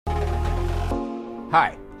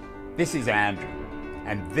Hi, this is Andrew,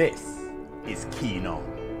 and this is Keen On,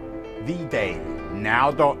 the daily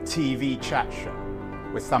Now.tv chat show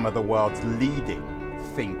with some of the world's leading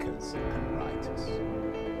thinkers and writers.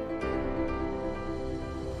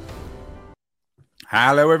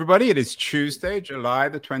 Hello, everybody. It is Tuesday, July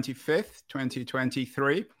the 25th,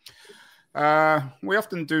 2023. We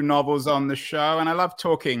often do novels on the show, and I love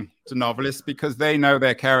talking to novelists because they know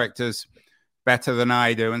their characters better than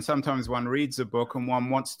I do. And sometimes one reads a book and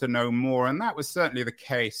one wants to know more. And that was certainly the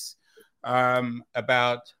case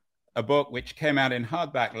about a book which came out in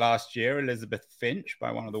hardback last year, Elizabeth Finch,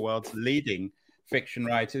 by one of the world's leading fiction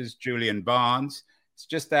writers, Julian Barnes. It's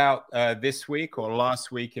just out this week or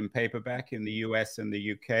last week in paperback in the US and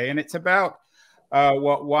the UK. And it's about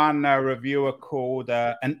what one reviewer called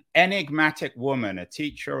an enigmatic woman, a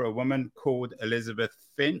teacher, a woman called Elizabeth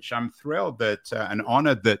Finch. I'm thrilled that and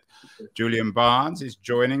honored that Julian Barnes is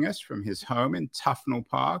joining us from his home in Tufnell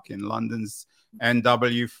Park in London's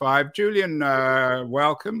NW5. Julian,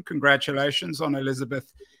 welcome. Congratulations on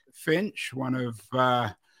Elizabeth Finch, a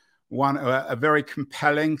very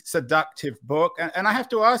compelling, seductive book. And I have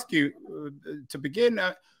to ask you to begin,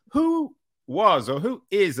 who was or who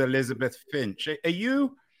is Elizabeth Finch? Is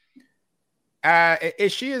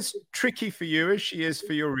she as tricky for you as she is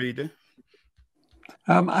for your reader?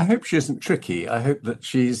 I hope she isn't tricky. I hope that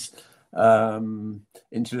she's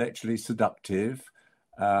intellectually seductive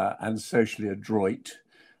and socially adroit.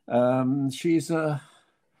 She's an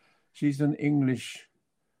English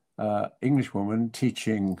woman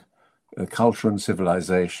teaching culture and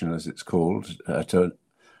civilization, as it's called, at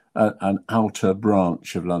an outer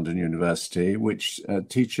branch of London University, which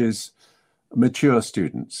teaches mature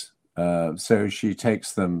students. So she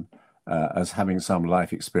takes them as having some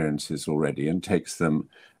life experiences already and takes them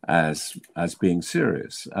as being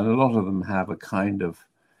serious. And a lot of them have a kind of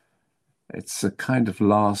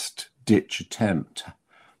last ditch attempt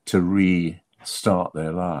to restart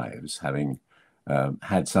their lives, having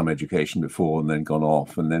had some education before and then gone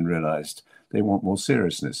off and then realized they want more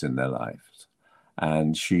seriousness in their lives.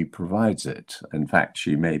 And she provides it. In fact,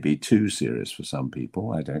 she may be too serious for some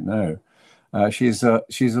people. I don't know. She's a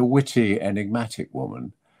witty, enigmatic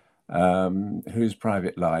woman whose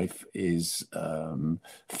private life is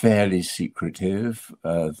fairly secretive,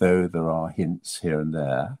 though there are hints here and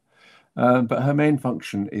there. But her main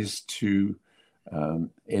function is to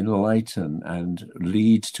enlighten and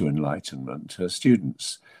lead to enlightenment her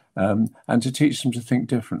students, and to teach them to think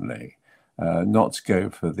differently, not to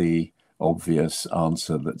go for the obvious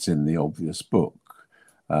answer that's in the obvious book.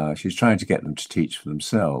 She's trying to get them to teach for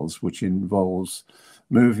themselves, which involves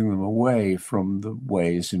moving them away from the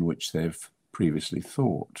ways in which they've previously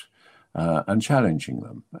thought, and challenging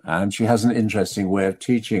them. And she has an interesting way of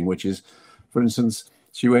teaching, which is, for instance,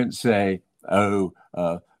 she won't say, Goethe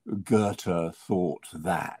thought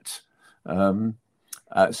that,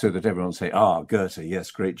 so that everyone will say, Goethe,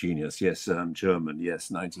 yes, great genius, yes, German, yes,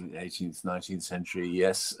 19th century,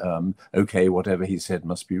 yes, okay, whatever he said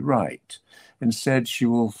must be right. Instead, she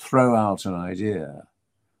will throw out an idea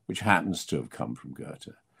which happens to have come from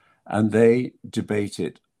Goethe, and they debate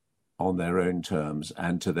it on their own terms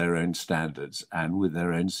and to their own standards and with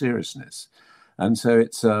their own seriousness. And so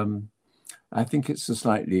it's, I think it's a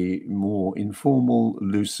slightly more informal,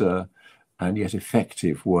 looser, and yet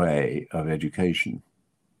effective way of education.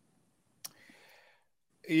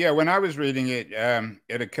 Yeah, when I was reading it,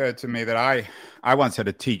 it occurred to me that I once had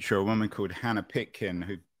a teacher, a woman called Hannah Pitkin,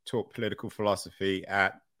 who taught political philosophy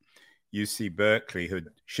at UC Berkeley,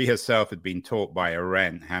 she herself had been taught by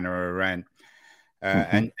Hannah Arendt.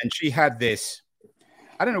 And she had this,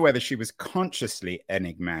 I don't know whether she was consciously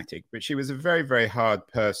enigmatic, but she was a very, very hard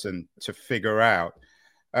person to figure out.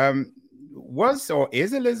 Was or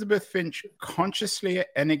is Elizabeth Finch consciously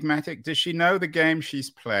enigmatic? Does she know the game she's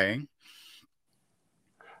playing?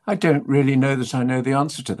 I don't really know that I know the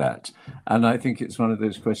answer to that. And I think it's one of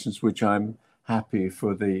those questions which I'm happy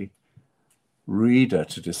for the reader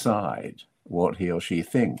to decide what he or she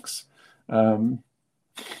thinks. I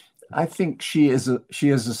think she is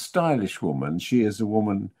a stylish woman. She is a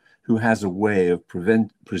woman who has a way of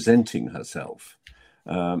presenting herself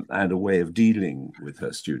and a way of dealing with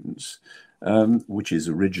her students, which is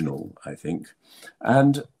original, I think.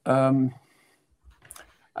 And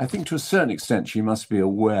I think to a certain extent, she must be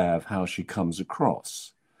aware of how she comes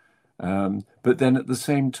across. But then at the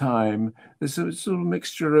same time, there's a sort of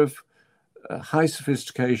mixture of high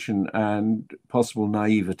sophistication and possible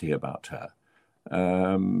naivety about her.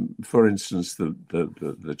 For instance,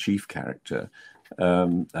 the chief character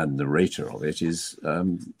and narrator of it is,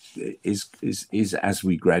 as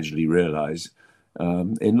we gradually realize,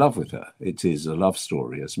 in love with her. It is a love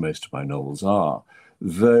story, as most of my novels are,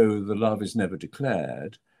 though the love is never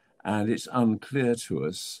declared, and it's unclear to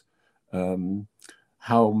us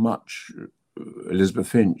how much Elizabeth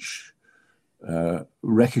Finch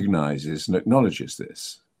recognizes and acknowledges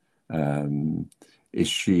this.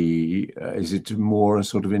 Is it more a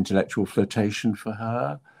sort of intellectual flirtation for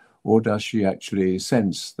her, or does she actually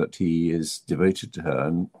sense that he is devoted to her,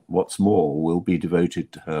 and what's more, will be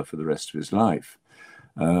devoted to her for the rest of his life?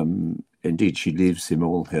 Indeed, she leaves him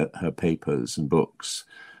all her papers and books,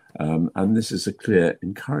 and this is a clear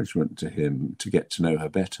encouragement to him to get to know her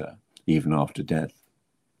better, even after death.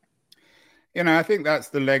 I think that's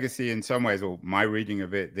the legacy in some ways, or my reading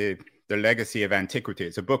of it, the legacy of antiquity.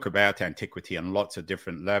 It's a book about antiquity on lots of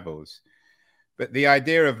different levels. But the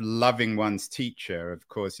idea of loving one's teacher, of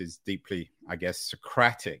course, is deeply, I guess,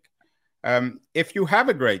 Socratic. If you have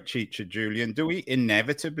a great teacher, Julian, do we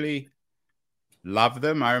inevitably love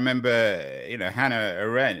them? I remember,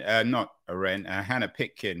 Hannah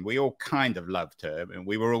Pitkin, we all kind of loved her, and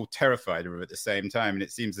we were all terrified of her at the same time. And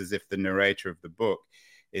it seems as if the narrator of the book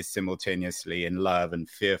is simultaneously in love and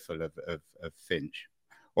fearful of Finch.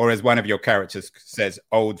 Or as one of your characters says,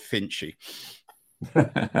 old Finchy.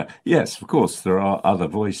 Yes, of course, there are other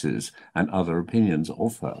voices and other opinions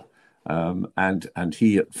of her. And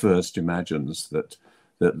he at first imagines that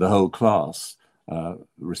the whole class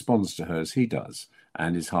responds to her as he does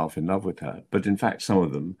and is half in love with her. But in fact, some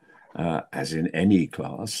of them, as in any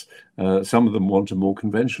class, some of them want a more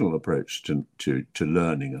conventional approach to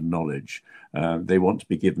learning and knowledge. They want to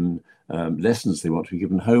be given lessons. They want to be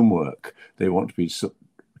given homework. They want to be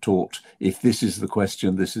taught, if this is the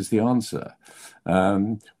question, this is the answer.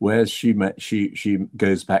 Whereas she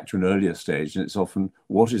goes back to an earlier stage, and it's often,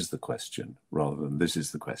 what is the question, rather than this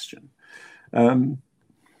is the question.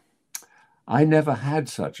 I never had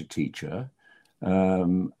such a teacher.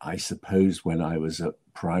 I suppose when I was at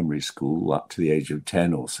primary school, up to the age of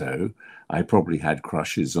 10 or so, I probably had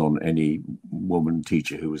crushes on any woman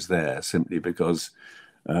teacher who was there, simply because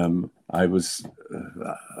there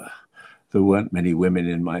weren't many women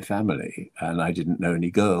in my family, and I didn't know any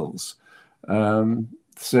girls. But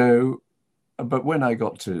when I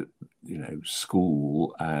got to,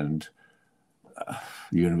 school and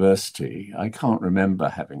university, I can't remember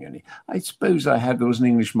having any. I suppose there was an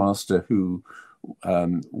English master who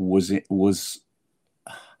was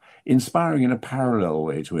inspiring in a parallel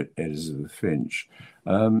way to Elizabeth Finch,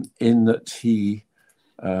 in that he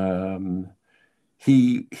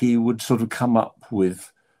would sort of come up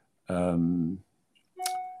with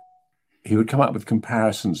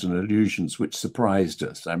comparisons and allusions which surprised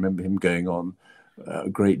us. I remember him going on a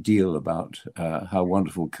great deal about how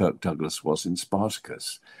wonderful Kirk Douglas was in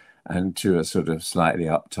Spartacus, and to a sort of slightly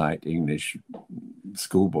uptight English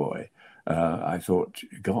schoolboy, I thought,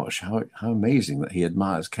 gosh, how amazing that he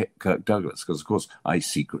admires Kirk Douglas, because of course I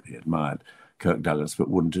secretly admired Kirk Douglas but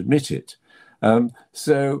wouldn't admit it. And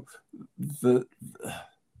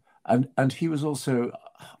he was also,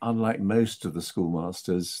 unlike most of the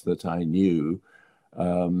schoolmasters that I knew,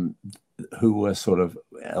 who were sort of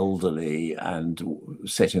elderly and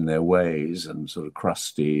set in their ways and sort of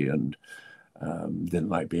crusty and didn't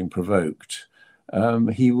like being provoked.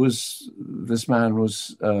 He was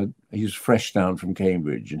fresh down from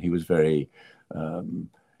Cambridge, and he was very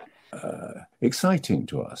exciting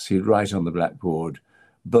to us. He'd write on the blackboard,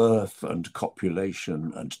 birth and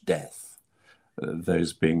copulation and death.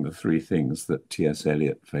 Those being the three things that T.S.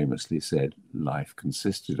 Eliot famously said life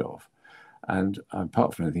consisted of. And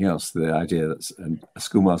apart from anything else, the idea that a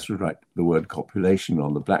schoolmaster would write the word copulation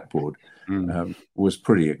on the blackboard was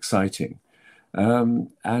pretty exciting. And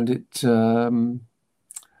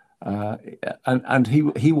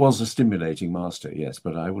he was a stimulating master, yes,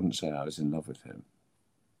 but I wouldn't say I was in love with him.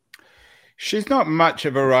 She's not much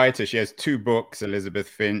of a writer. She has 2 books, Elizabeth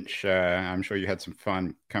Finch. I'm sure you had some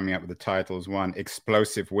fun coming up with the titles. One,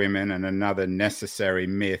 Explosive Women, and another, Necessary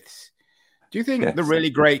Myths. Do you think the really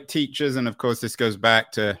great teachers, and of course this goes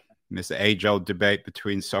back to this age-old debate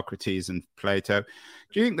between Socrates and Plato,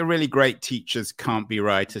 do you think the really great teachers can't be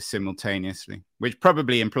writers simultaneously? Which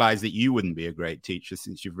probably implies that you wouldn't be a great teacher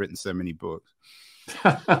since you've written so many books.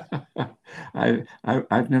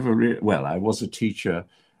 I've never really... Well, I was a teacher.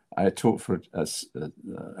 I taught for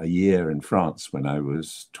a year in France when I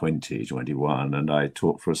was 20, 21, and I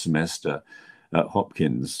taught for a semester at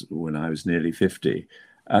Hopkins when I was nearly 50.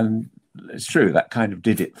 And it's true, that kind of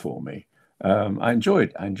did it for me. I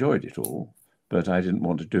enjoyed it all, but I didn't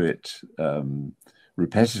want to do it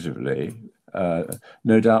repetitively,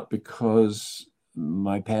 no doubt because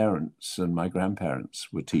my parents and my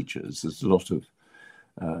grandparents were teachers. There's a lot of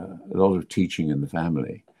a lot of teaching in the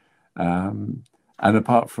family. And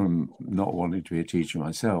apart from not wanting to be a teacher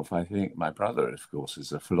myself, I think my brother, of course,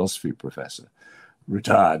 is a philosophy professor,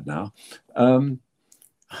 retired now. I'm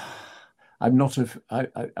not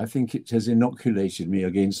I think it has inoculated me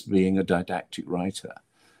against being a didactic writer.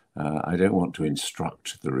 I don't want to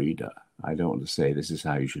instruct the reader. I don't want to say this is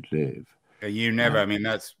how you should live. You never. I mean,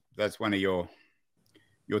 that's one of your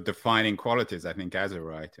defining qualities, I think, as a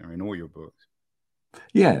writer in all your books.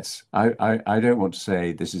 Yes, I don't want to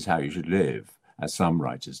say this is how you should live, as some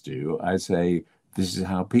writers do. I say this is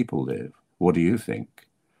how people live. What do you think?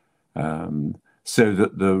 So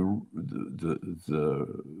that the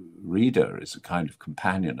reader is a kind of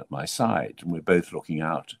companion at my side, and we're both looking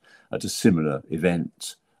out at a similar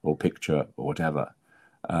event or picture or whatever,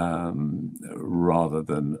 rather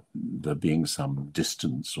than there being some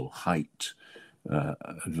distance or height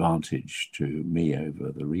advantage to me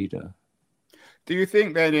over the reader. Do you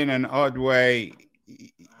think that in an odd way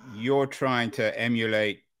you're trying to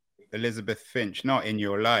emulate Elizabeth Finch, not in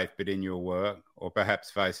your life, but in your work, or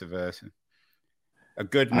perhaps vice versa? A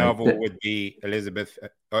good novel would be Elizabeth,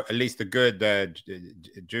 or at least a good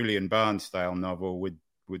Julian Barnes style novel would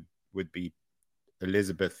be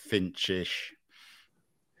Elizabeth Finch-ish.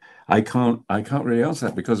 I can't really answer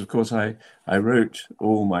that because, of course, I wrote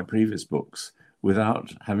all my previous books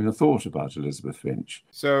without having a thought about Elizabeth Finch.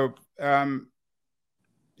 So, in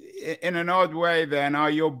an odd way, then, are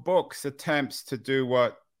your books attempts to do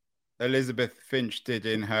what Elizabeth Finch did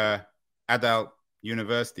in her adult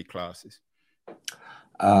university classes?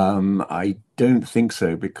 I don't think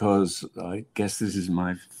so, because I guess this is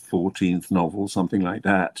my 14th novel, something like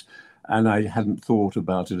that. And I hadn't thought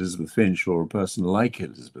about Elizabeth Finch or a person like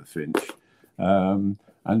Elizabeth Finch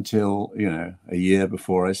until, a year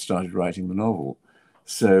before I started writing the novel.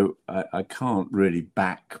 So I can't really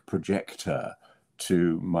back project her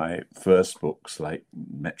to my first books, like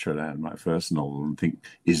Metroland, my first novel, and think,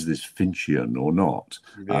 is this Finchian or not?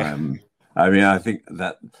 Yeah. I think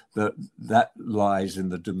that lies in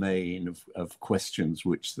the domain of questions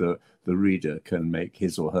which the reader can make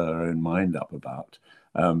his or her own mind up about,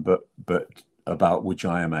 but about which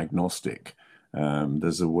I am agnostic.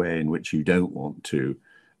 There's a way in which you don't want to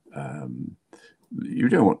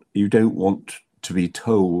to be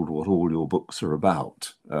told what all your books are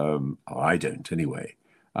about. I don't, anyway.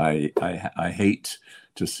 I hate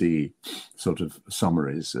to see sort of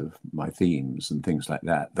summaries of my themes and things like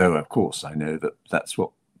that, though, of course, I know that that's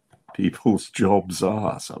what people's jobs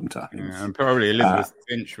are sometimes. Yeah, and probably Elizabeth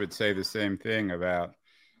Finch would say the same thing about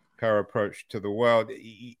her approach to the world.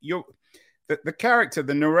 The character,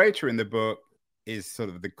 the narrator in the book, is sort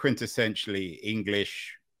of the quintessentially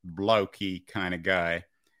English blokey kind of guy.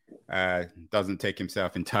 Doesn't take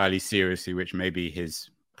himself entirely seriously, which may be his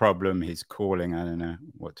problem, his calling. I don't know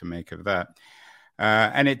what to make of that.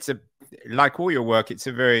 And it's like all your work, it's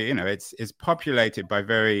a very, it's populated by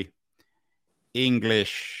very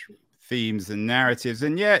English themes and narratives.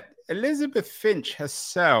 And yet Elizabeth Finch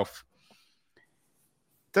herself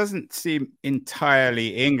doesn't seem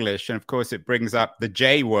entirely English. And of course, it brings up the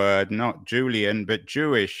J word, not Julian, but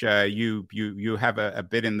Jewish. You have a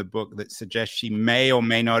bit in the book that suggests she may or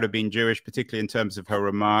may not have been Jewish, particularly in terms of her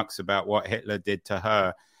remarks about what Hitler did to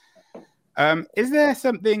her. Is there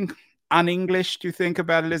something un-English, do you think,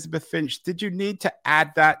 about Elizabeth Finch? Did you need to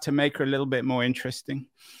add that to make her a little bit more interesting?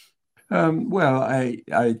 Well, I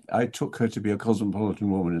took her to be a cosmopolitan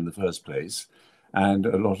woman in the first place. And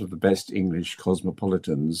a lot of the best English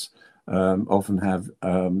cosmopolitans often have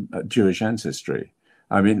Jewish ancestry.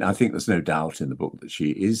 I mean, I think there's no doubt in the book that she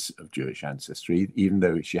is of Jewish ancestry, even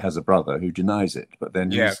though she has a brother who denies it. But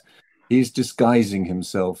then he's disguising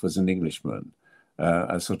himself as an Englishman,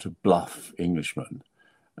 a sort of bluff Englishman.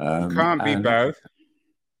 You can't be both.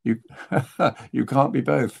 You can't be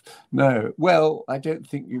both. No. Well, I don't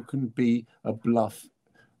think you can be a bluff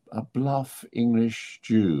English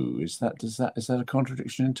Jew. Is that a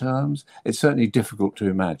contradiction in terms? It's certainly difficult to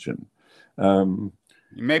imagine.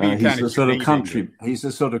 Maybe he's a sort of country. He's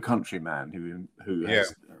a sort of countryman who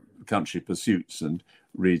has country pursuits and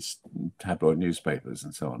reads tabloid newspapers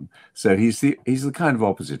and so on. So he's the kind of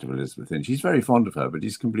opposite of Elizabeth Finch. He's very fond of her, but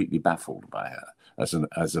he's completely baffled by her as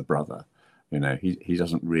a brother. He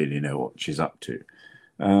doesn't really know what she's up to.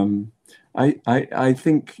 I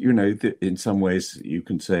think, that in some ways you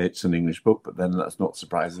can say it's an English book, but then that's not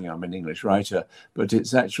surprising. I'm an English writer, but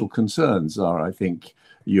its actual concerns are, I think,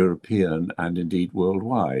 European and indeed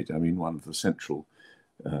worldwide. I mean, one of the central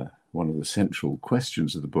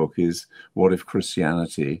questions of the book is, what if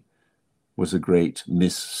Christianity was a great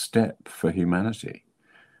misstep for humanity?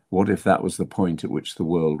 What if that was the point at which the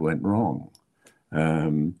world went wrong?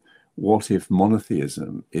 What if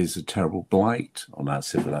monotheism is a terrible blight on our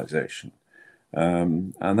civilization?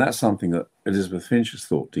 And that's something that Elizabeth Finch has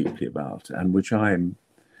thought deeply about, and which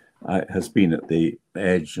has been at the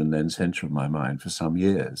edge and then centre of my mind for some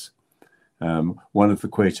years. One of the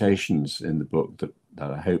quotations in the book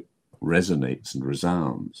that I hope resonates and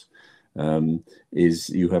resounds is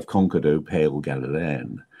 "You have conquered, O pale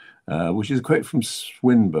Galilean," which is a quote from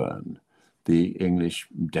Swinburne, the English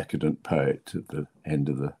decadent poet at the end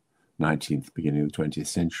of the 19th, beginning of the 20th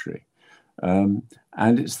century. And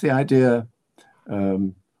it's the idea,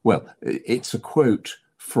 it's a quote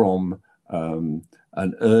from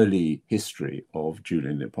an early history of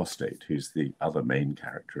Julian the Apostate, who's the other main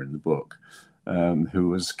character in the book, who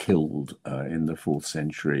was killed in the 4th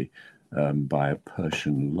century by a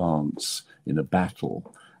Persian lance in a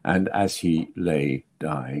battle. And as he lay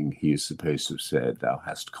dying, he is supposed to have said, "Thou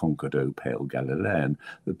hast conquered, O pale Galilean,"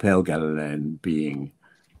 the pale Galilean being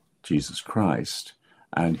Jesus Christ.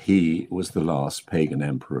 And he was the last pagan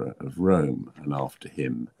emperor of Rome. And after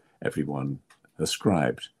him, everyone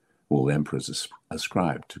ascribed, all emperors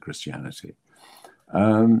ascribed to Christianity.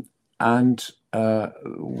 And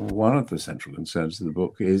one of the central concerns of the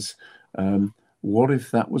book is, what if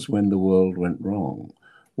that was when the world went wrong?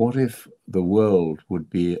 What if the world would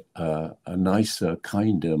be a nicer,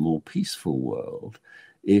 kinder, more peaceful world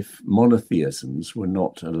if monotheisms were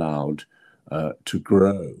not allowed to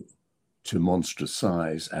grow to monstrous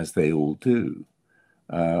size as they all do?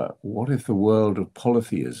 What if the world of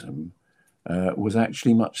polytheism was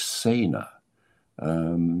actually much saner?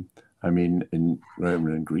 I mean, in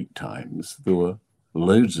Roman and Greek times, there were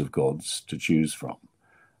loads of gods to choose from,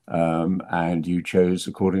 and you chose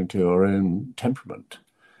according to your own temperament,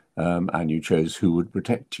 and you chose who would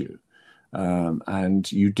protect you,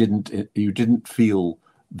 and you didn't feel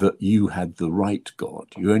that you had the right God.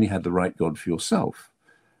 You only had the right God for yourself,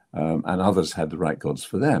 and others had the right gods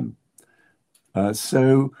for them.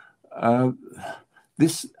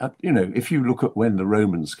 This, if you look at when the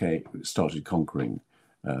Romans started conquering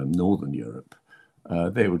Northern Europe,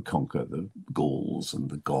 they would conquer the Gauls and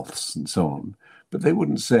the Goths and so on, but they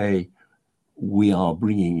wouldn't say, "We are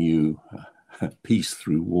bringing you peace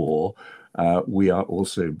through war. We are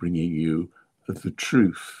also bringing you the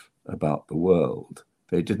truth about the world."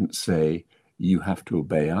 They didn't say, "You have to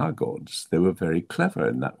obey our gods." They were very clever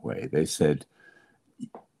in that way. They said,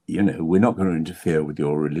 "We're not going to interfere with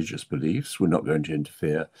your religious beliefs. We're not going to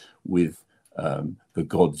interfere with the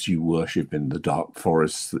gods you worship in the dark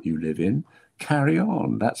forests that you live in. Carry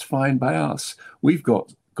on. That's fine by us. We've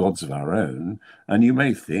got gods of our own. And you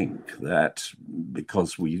may think that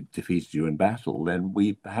because we defeated you in battle, then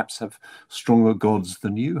we perhaps have stronger gods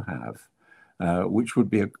than you have," which would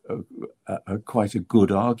be quite a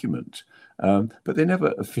good argument. But they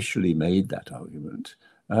never officially made that argument.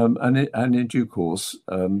 And in due course,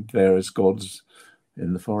 various gods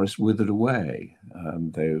in the forest withered away,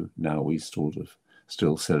 though now we sort of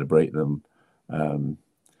still celebrate them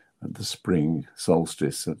at the spring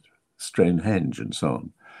solstice at Stonehenge and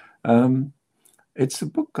so on. It's a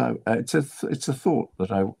book. It's a thought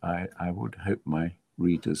that I would hope my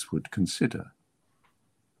readers would consider.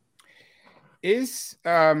 Does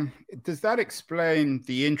that explain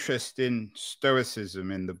the interest in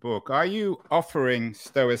Stoicism in the book? Are you offering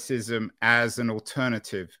Stoicism as an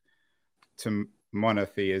alternative to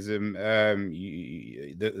monotheism? The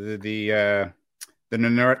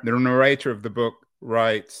narrator of the book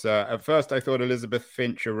writes, "At first I thought Elizabeth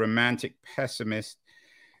Finch a romantic pessimist.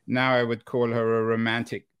 Now I would call her a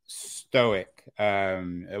romantic stoic."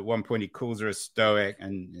 At one point he calls her a stoic,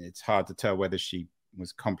 and it's hard to tell whether she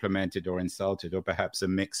was complimented or insulted, or perhaps a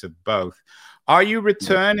mix of both. Are you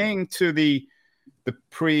returning to the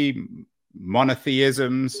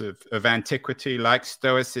pre-monotheisms of antiquity, like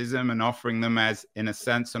Stoicism, and offering them as, in a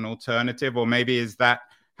sense, an alternative? Or maybe is that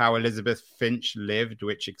how Elizabeth Finch lived,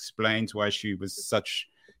 which explains why she was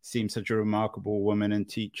seemed such a remarkable woman and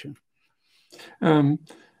teacher? No,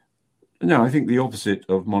 I think the opposite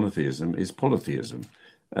of monotheism is polytheism.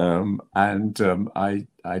 I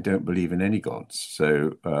don't believe in any gods.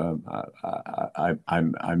 So the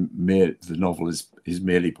novel is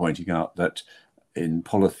merely pointing out that in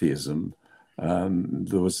polytheism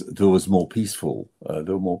there was more peaceful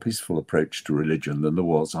approach to religion than there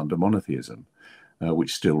was under monotheism,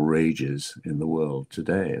 which still rages in the world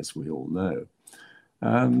today, as we all know.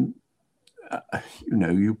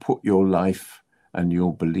 You put your life and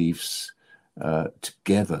your beliefs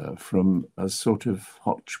together from a sort of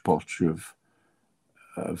hodgepodge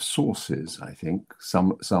of sources. I think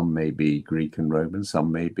some may be Greek and Roman,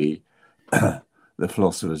 some may be the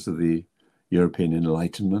philosophers of the European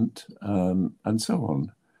Enlightenment, and so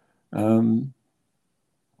on.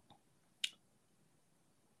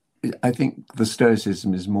 I think the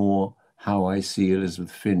Stoicism is more how I see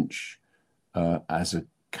Elizabeth Finch as a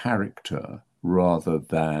character rather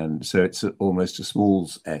than, so it's almost a small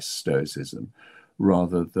s Stoicism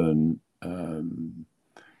rather than a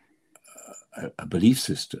belief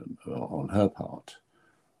system on her part.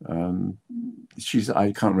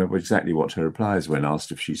 I can't remember exactly what her reply is when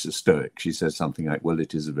asked if she's a Stoic. She says something like, well,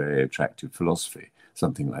 it is a very attractive philosophy,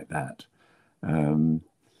 something like that. I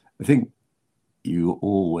think you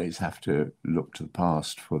always have to look to the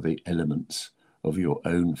past for the elements of your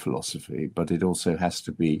own philosophy, but it also has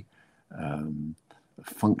to be a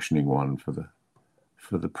functioning one for the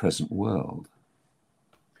present world.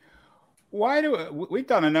 We've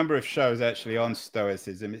done a number of shows actually on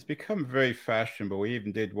Stoicism. It's become very fashionable. We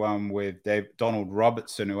even did one with Donald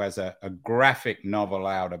Robertson, who has a graphic novel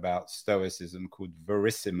out about Stoicism called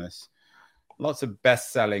Verissimus. Lots of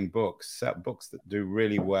best-selling books that do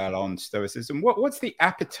really well on Stoicism. What's the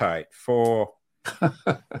appetite for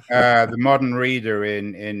the modern reader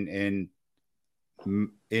in I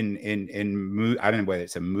don't know whether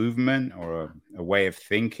it's a movement or a way of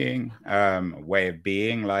thinking, a way of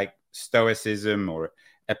being, like Stoicism or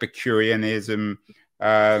Epicureanism.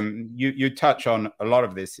 You touch on a lot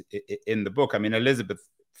of this in the book. I mean, Elizabeth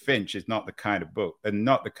Finch is not the kind of book and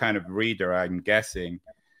not the kind of reader, I'm guessing,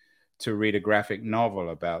 to read a graphic novel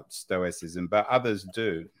about Stoicism, but others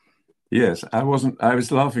do. Yes, I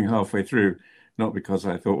was laughing halfway through, not because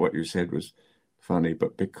I thought what you said was funny,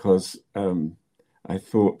 but because I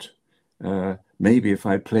thought maybe if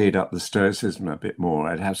I played up the Stoicism a bit more,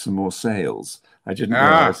 I'd have some more sales. I didn't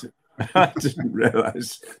realize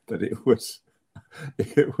that it was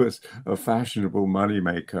a fashionable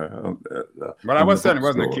moneymaker. Well, I certainly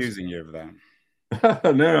wasn't accusing you of that.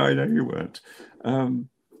 No, I know you weren't.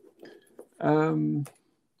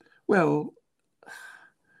 Well,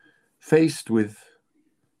 faced with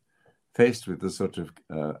the sort of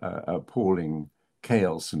appalling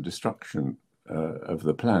chaos and destruction of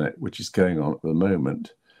the planet, which is going on at the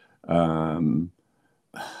moment,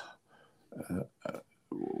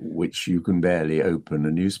 which you can barely open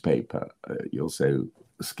a newspaper. You're so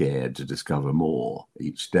scared to discover more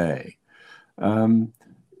each day. I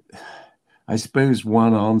suppose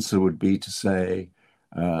one answer would be to say,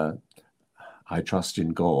 I trust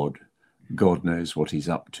in God. God knows what he's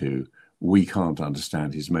up to. We can't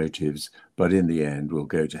understand his motives, but in the end, we'll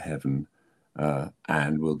go to heaven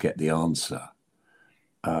and we'll get the answer.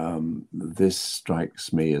 This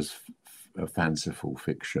strikes me as a fanciful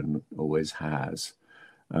fiction, always has.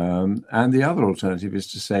 And the other alternative is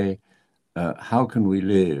to say, how can we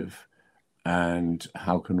live and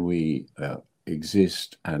how can we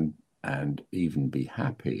exist and even be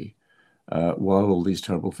happy while all these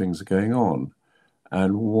terrible things are going on?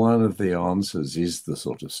 And one of the answers is the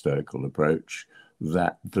sort of Stoical approach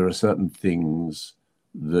that there are certain things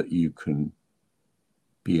that you can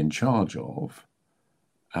be in charge of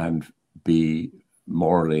and be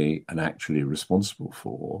morally and actually responsible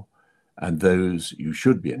for, and those you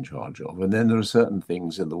should be in charge of. And then there are certain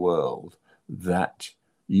things in the world that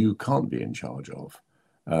you can't be in charge of,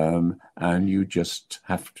 and you just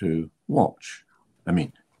have to watch. I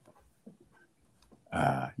mean,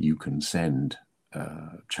 you can send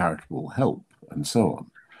charitable help and so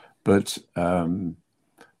on, but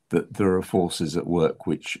that there are forces at work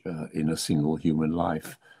which in a single human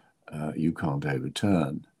life you can't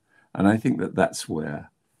overturn. And I think that that's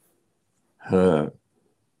where her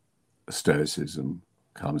Stoicism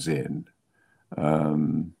comes in. I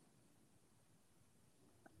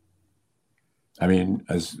mean,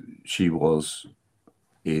 as she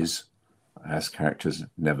is, as characters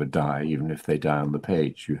never die, even if they die on the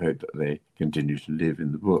page, you hope that they continue to live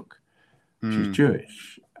in the book. She's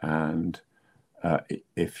Jewish, and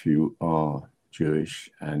if you are Jewish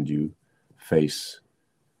and you face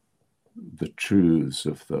the truths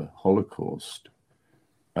of the Holocaust,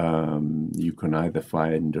 you can either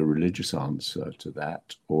find a religious answer to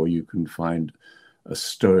that, or you can find a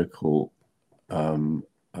stoical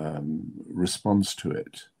response to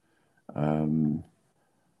it. And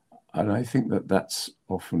I think that that's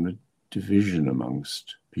often a division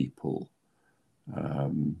amongst people.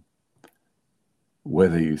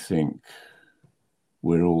 Whether you think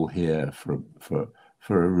we're all here for a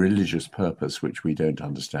religious purpose which we don't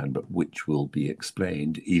understand, but which will be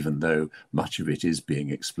explained, even though much of it is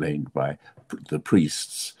being explained by the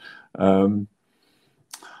priests. But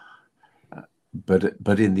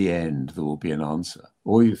in the end, there will be an answer.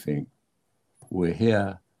 Or you think we're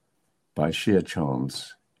here by sheer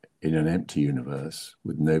chance in an empty universe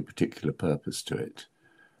with no particular purpose to it.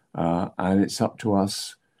 And it's up to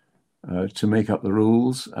us to make up the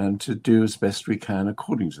rules and to do as best we can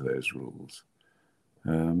according to those rules.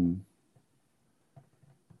 And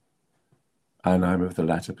I'm of the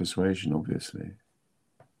latter persuasion, obviously.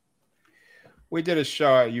 We did a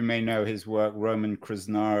show, you may know his work, Roman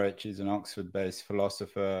Krasnarich is an Oxford-based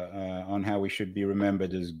philosopher, on how we should be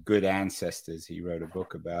remembered as good ancestors. He wrote a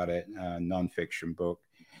book about it, a non-fiction book.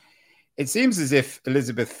 It seems as if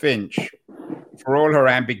Elizabeth Finch, for all her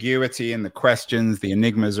ambiguity and the questions, the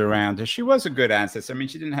enigmas around her, she was a good ancestor. I mean,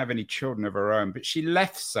 she didn't have any children of her own, but she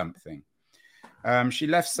left something. She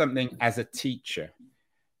left something as a teacher.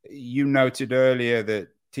 You noted earlier that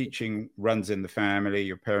teaching runs in the family.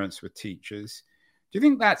 Your parents were teachers. Do you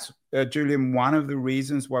think that's, Julian, one of the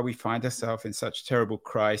reasons why we find ourselves in such terrible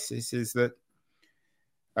crisis is that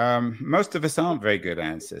most of us aren't very good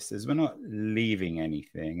ancestors. We're not leaving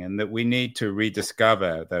anything, and that we need to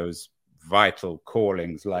rediscover those vital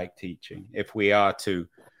callings like teaching if we are to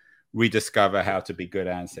rediscover how to be good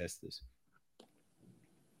ancestors?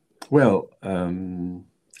 Well,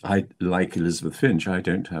 I, like Elizabeth Finch, I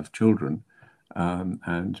don't have children.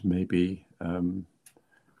 And maybe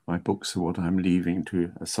my books are what I'm leaving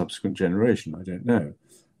to a subsequent generation. I don't know.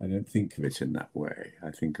 I don't think of it in that way.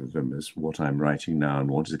 I think of them as what I'm writing now and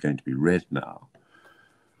what is going to be read now.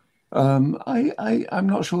 I'm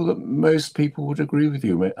not sure that most people would agree with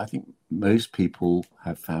you. I think most people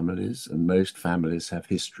have families, and most families have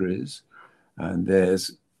histories. And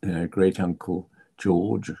there's, great uncle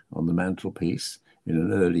George on the mantelpiece in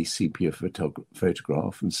an early sepia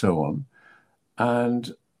photograph, and so on.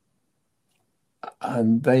 And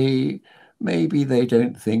maybe they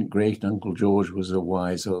don't think Great Uncle George was a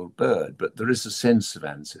wise old bird, but there is a sense of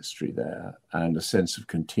ancestry there and a sense of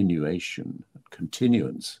continuation,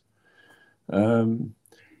 continuance. And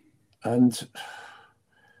I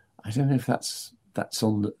don't know if that's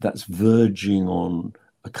verging on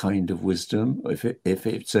a kind of wisdom. If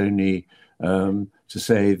it's only to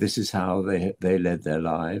say this is how they led their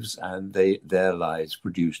lives, and their lives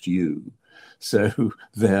produced you. So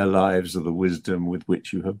their lives are the wisdom with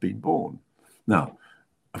which you have been born. Now,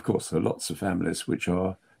 of course, there are lots of families which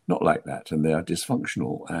are not like that, and they are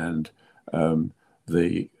dysfunctional. And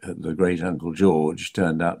the great Uncle George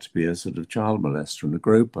turned out to be a sort of child molester and a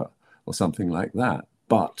groper or something like that.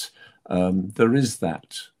 But there is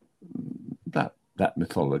that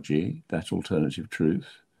mythology, that alternative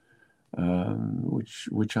truth,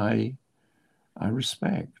 which I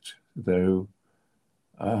respect, though.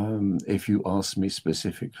 If you ask me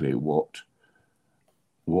specifically what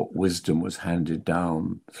wisdom was handed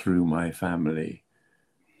down through my family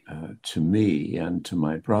to me and to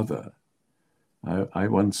my brother, I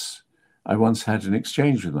once had an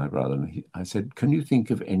exchange with my brother, and I said, "Can you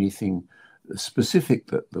think of anything specific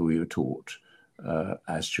that we were taught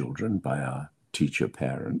as children by our teacher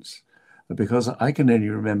parents?" Because I can only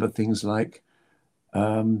remember things like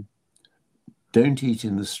don't eat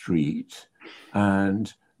in the street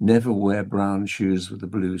and never wear brown shoes with a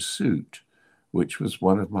blue suit, which was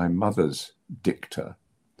one of my mother's dicta.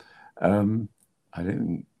 I don't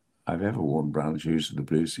think I've ever worn brown shoes with a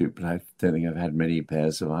blue suit, but I don't think I've had many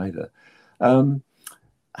pairs of either. And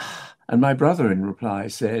my brother, in reply,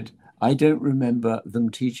 said, "I don't remember them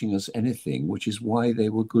teaching us anything, which is why they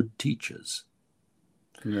were good teachers."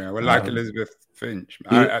 Yeah, well, like Elizabeth Finch.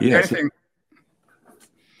 Yes.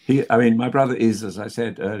 My brother is, as I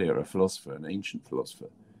said earlier, a philosopher, an ancient philosopher,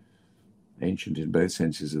 ancient in both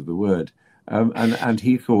senses of the word, and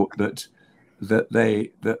he thought that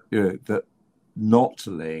not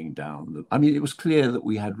laying down. It was clear that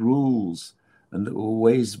we had rules and there were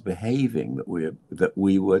ways of behaving that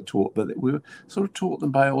we were taught, but that we were sort of taught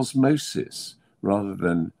them by osmosis rather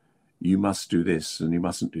than you must do this and you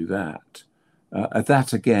mustn't do that.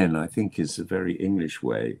 That again, I think, is a very English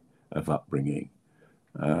way of upbringing.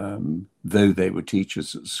 Though they were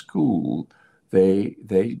teachers at school, they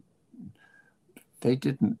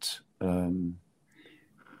didn't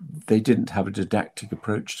have a didactic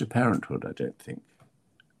approach to parenthood, I don't think.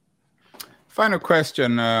 Final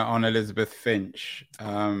question on Elizabeth Finch.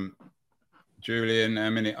 Julian,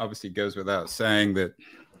 it obviously goes without saying that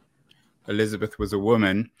Elizabeth was a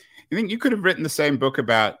woman. You think you could have written the same book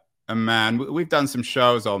about a man? We've done some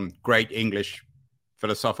shows on great English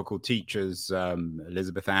philosophical teachers,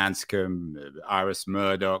 Elizabeth Anscombe, Iris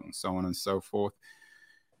Murdoch, and so on and so forth.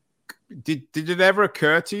 Did it ever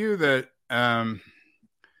occur to you that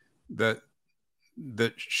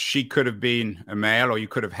that she could have been a male, or you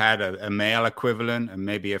could have had a male equivalent and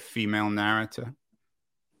maybe a female narrator?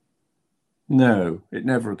 No, it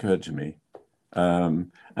never occurred to me.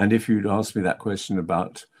 And if you'd asked me that question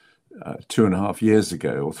about 2.5 years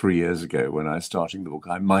ago or 3 years ago when I was starting the book,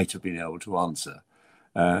 I might have been able to answer.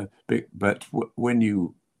 But when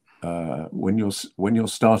you're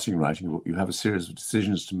starting writing a book, you have a series of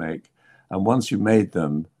decisions to make, and once you made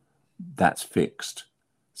them, that's fixed.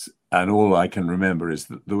 And all I can remember is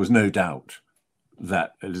that there was no doubt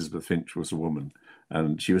that Elizabeth Finch was a woman,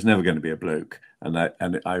 and she was never going to be a bloke, and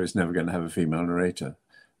I was never going to have a female narrator.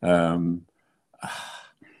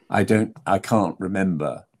 I can't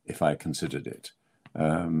remember if I considered it.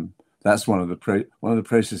 That's one of the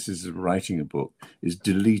processes of writing a book, is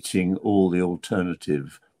deleting all the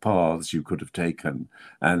alternative paths you could have taken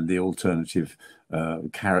and the alternative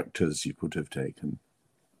characters you could have taken.